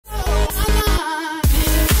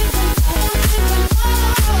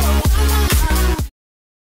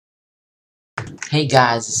Hey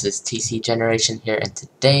guys, this is TC Generation here, and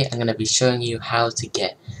today I'm going to be showing you how to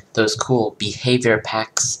get those cool behavior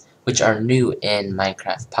packs, which are new in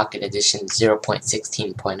Minecraft Pocket Edition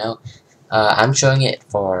 0.16.0. I'm showing it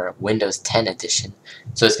for Windows 10 Edition,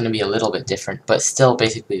 so it's going to be a little bit different, but still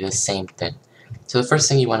basically the same thing. So the first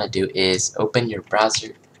thing you want to do is open your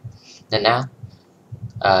browser, and now,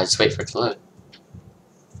 just wait for it to load.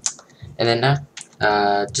 And then now,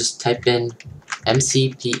 just type in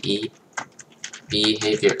MCPE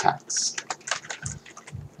behavior packs,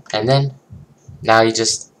 and then now you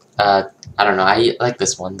just I don't know, I like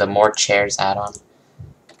this one, the more chairs add-on.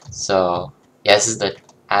 So yeah, this is the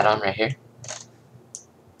add-on right here.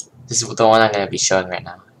 This is the one I'm going to be showing right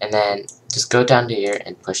now, and then just go down to here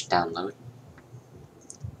and push download.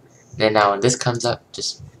 Then now when this comes up,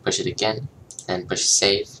 just push it again and push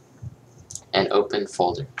save and open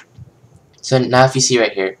folder. So now if you see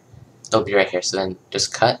right here, it'll be right here, so then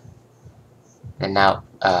just cut. And now,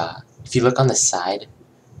 if you look on the side,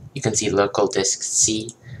 you can see local disk C.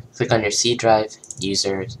 Click on your C drive,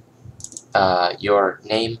 users, your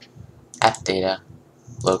name, app data,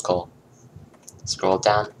 local. Scroll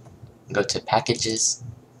down, go to packages,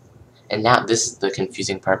 and now this is the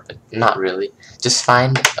confusing part, but not really. Just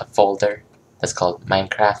find a folder that's called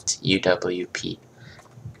Minecraft UWP.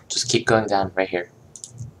 Just keep going down right here.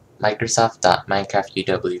 Microsoft.Minecraft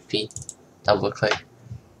UWP. Double click.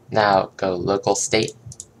 Now go local state,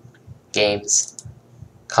 games,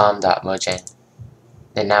 com.mojang.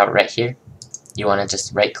 Then now right here, you want to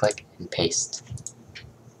just right click and paste.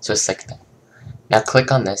 So it's like that. Now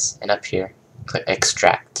click on this, and up here, click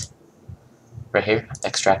extract. Right here,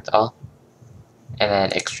 extract all, and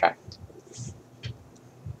then extract.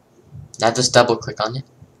 Now just double click on it,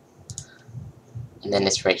 and then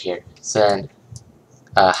it's right here. So then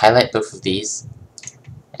highlight both of these,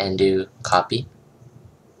 and do copy.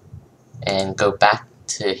 And go back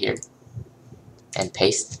to here and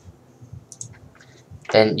paste.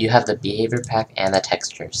 Then you have the behavior pack and the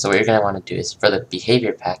texture. So what you're going to want to do is for the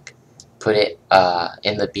behavior pack, put it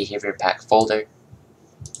in the behavior pack folder.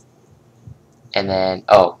 And then,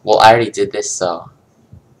 oh, well, I already did this, so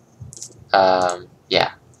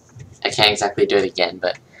yeah, I can't exactly do it again.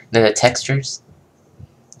 But then the textures,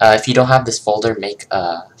 if you don't have this folder, make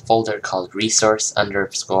a folder called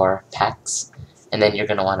resource_packs. And then you're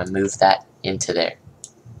going to want to move that into there.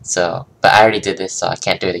 So, but I already did this, so I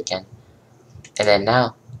can't do it again. And then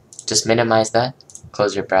now, just minimize that,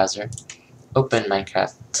 close your browser, open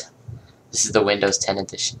Minecraft. This is the Windows 10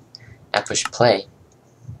 edition. Now push play,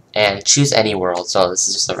 and choose any world. So this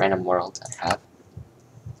is just a random world I have.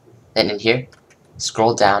 Then in here,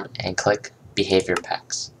 scroll down and click behavior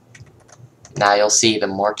packs. Now you'll see the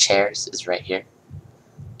more chairs is right here.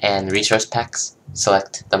 And resource packs,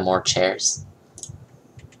 select the more chairs.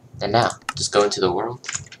 And now, just go into the world.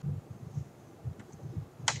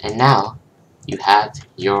 And now, you have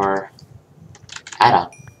your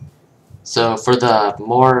add-on. So for the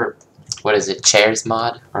more, chairs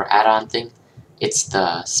mod, or add-on thing, it's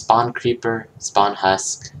the spawn creeper, spawn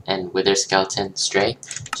husk, and wither skeleton stray.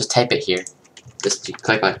 Just type it here. Just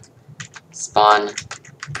click like spawn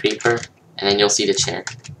creeper, and then you'll see the chair.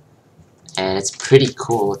 And it's pretty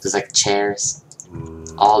cool. There's like chairs,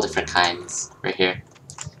 all different kinds, right here.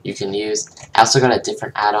 You can use. I also got a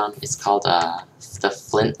different add-on. It's called the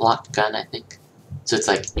flintlock gun, I think. So it's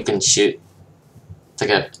like you can shoot. It's like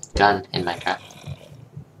a gun in Minecraft.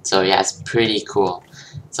 So yeah, it's pretty cool.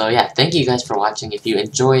 So yeah, thank you guys for watching. If you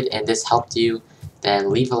enjoyed and this helped you, then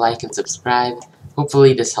leave a like and subscribe.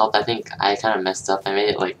 Hopefully this helped. I think I kind of messed up. I made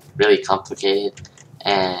it like really complicated.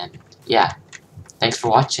 And yeah, thanks for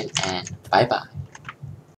watching, and bye bye.